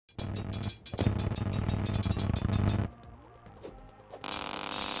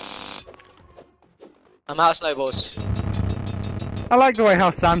I'm out of snowballs. I like the way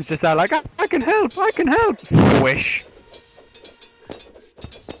how Sam's just there, like, I can help, I can help. Swish.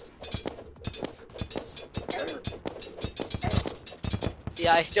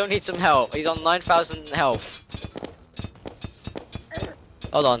 Yeah, I still need some help. He's on 9,000 health.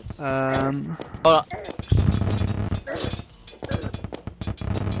 Hold on. Hold on.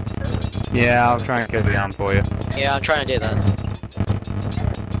 Yeah, I'll try and kill the arm for you. Yeah, I'm trying to do that.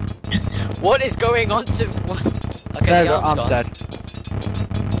 What is going on to... Okay, There the you go, arm's arm's gone. dead.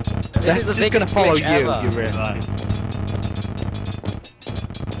 This is the biggest gonna follow glitch you, ever. you realise.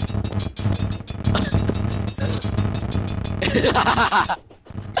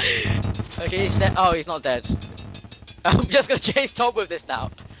 Okay, he's dead. Oh, he's not dead. I'm just gonna chase Tom with this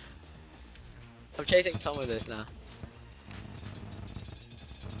now. I'm chasing Tom with this now.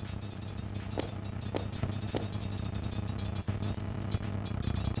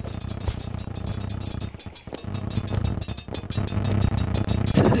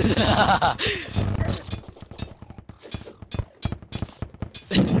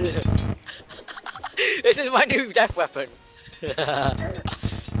 This is my new death weapon.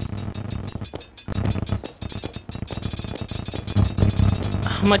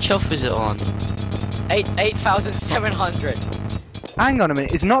 How much health is it on? 8,700. Hang on a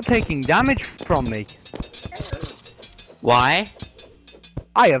minute, it's not taking damage from me. Why?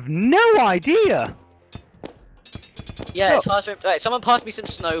 I have no idea. Yeah, it's hard to... Wait, someone passed me some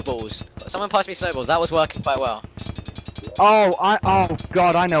snowballs. Someone passed me snowballs. That was working quite well. Oh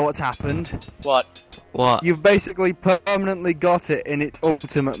god, I know what's happened. What? What? You've basically permanently got it in its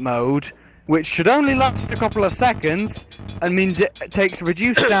ultimate mode, which should only last a couple of seconds, and means it takes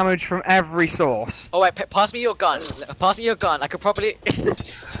reduced damage from every source. Oh wait, pass me your gun. Pass me your gun. I could probably...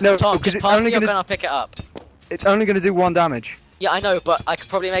 No, Tom, because just it's pass only me your gonna, gun, I'll pick it up. it's only going to do 1 damage. Yeah, I know, but I could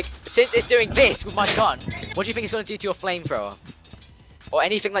probably make... Since it's doing this with my gun, what do you think it's going to do to your flamethrower? Or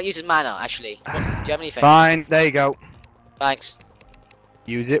anything that uses mana, actually. What, do you have anything? Fine, there you go. Thanks.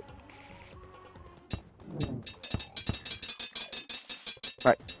 Use it.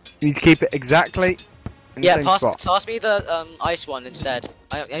 Right, you need to keep it exactly in the Yeah, same spot. pass me the ice one instead.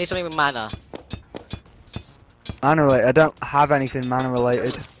 I need something with mana. Mana related, I don't have anything mana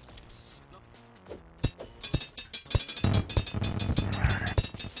related.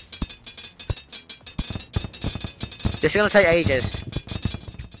 This is going to take ages.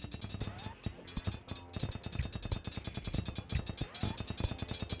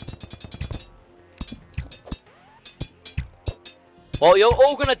 Well, you're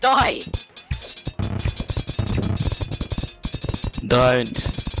all gonna die! Don't.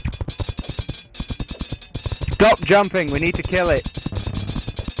 Stop jumping, we need to kill it.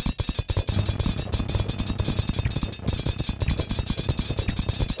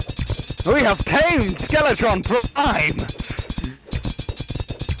 We have tamed Skeletron Prime!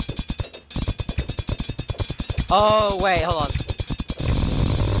 Oh, wait, hold on.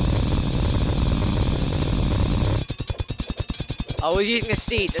 I was using the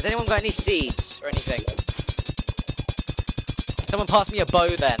seeds. Has anyone got any seeds or anything? Someone pass me a bow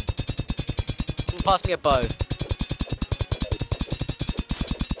then. Someone pass me a bow.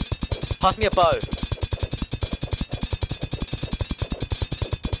 Pass me a bow.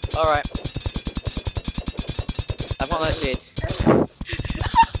 Alright. I've got no seeds.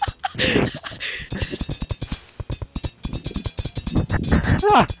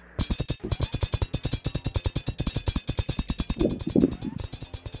 Ah.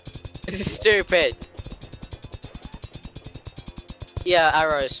 This is stupid. Yeah,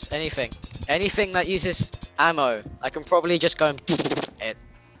 arrows. Anything. Anything that uses ammo. I can probably just go and it.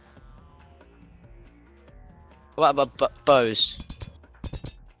 What about bows?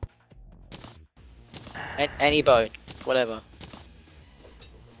 Any bow. Whatever.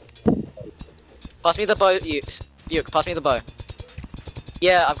 Pass me the bow. You pass me the bow.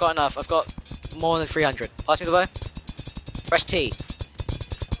 Yeah, I've got enough. I've got more than 300. Pass me the bow. Press T.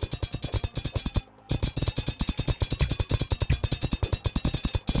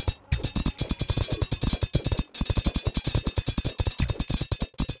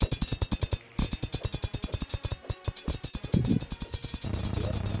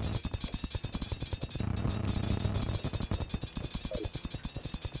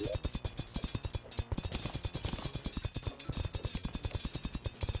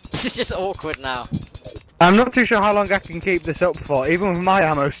 This is just awkward now. I'm not too sure how long I can keep this up for, even with my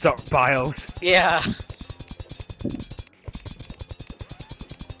ammo stockpiles. Yeah.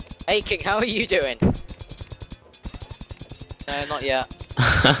 Hey King, how are you doing? Not yet.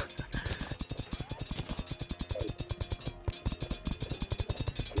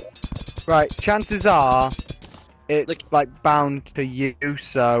 Right, chances are it's Look. like bound to you,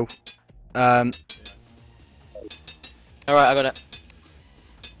 so Alright, I got it.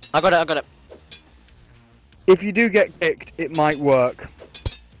 I got it. if you do get kicked, it might work.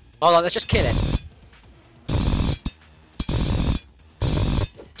 Hold on, let's just kill it.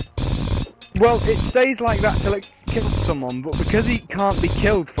 Well, it stays like that till it kills someone, but because he can't be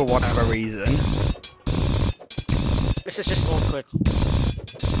killed for whatever reason... This is just awkward.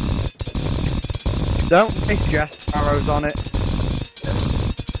 Don't waste jest arrows on it.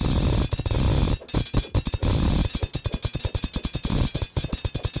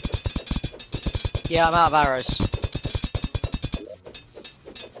 Yeah, I'm out of arrows.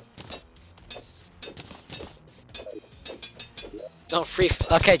 No, free.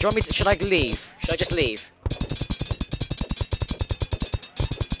 Okay, do you want me to? Should I leave? Should I just leave?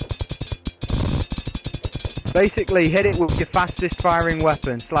 Basically, hit it with your fastest firing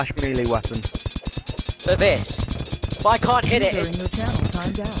weapon / melee weapon. So this. But I can't hit it. User in your channel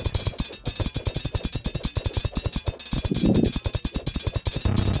timed out.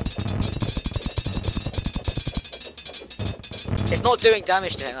 It's not doing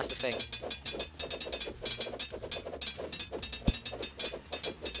damage to him, that's the thing.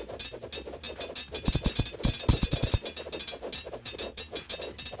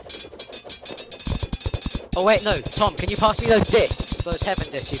 Oh wait, no, Tom, can you pass me those discs? Those heaven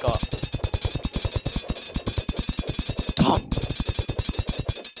discs you got? Tom!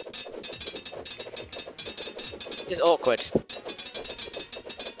 This is awkward.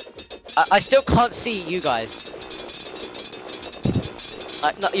 I still can't see you guys.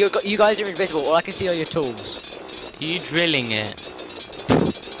 No, you guys are invisible. All I can see are your tools. Are you drilling it?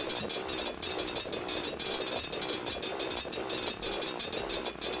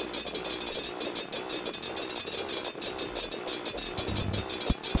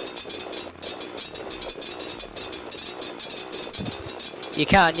 You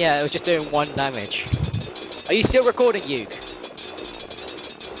can, yeah. It was just doing 1 damage. Are you still recording, Yuke?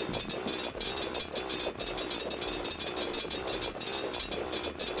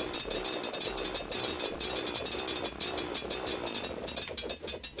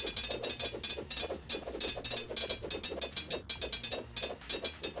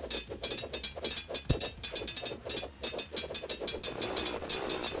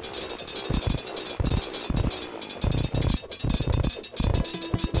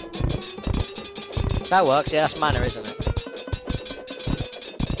 That works, yeah, that's mana, isn't it?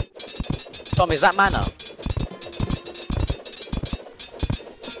 Tom, is that mana?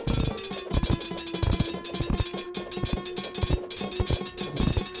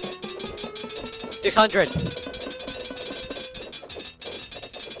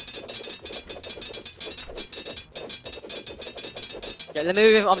 $600. Yeah, let me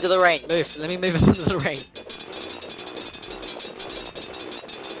move him under the rain. Let me move him under the rain.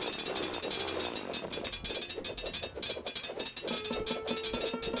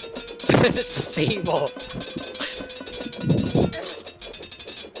 This is for Seymour.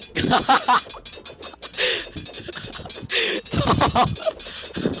 Tom.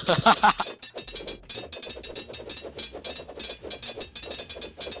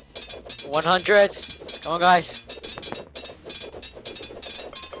 100. Come on, guys.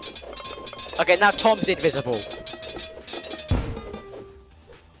 Okay, now Tom's invisible.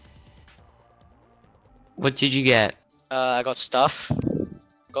 What did you get? I got stuff.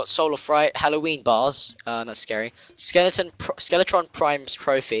 Got Solar Fright, Halloween bars. That's scary. Skeletron Prime's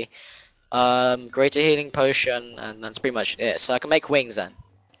trophy. Greater healing potion, and that's pretty much it. So I can make wings then.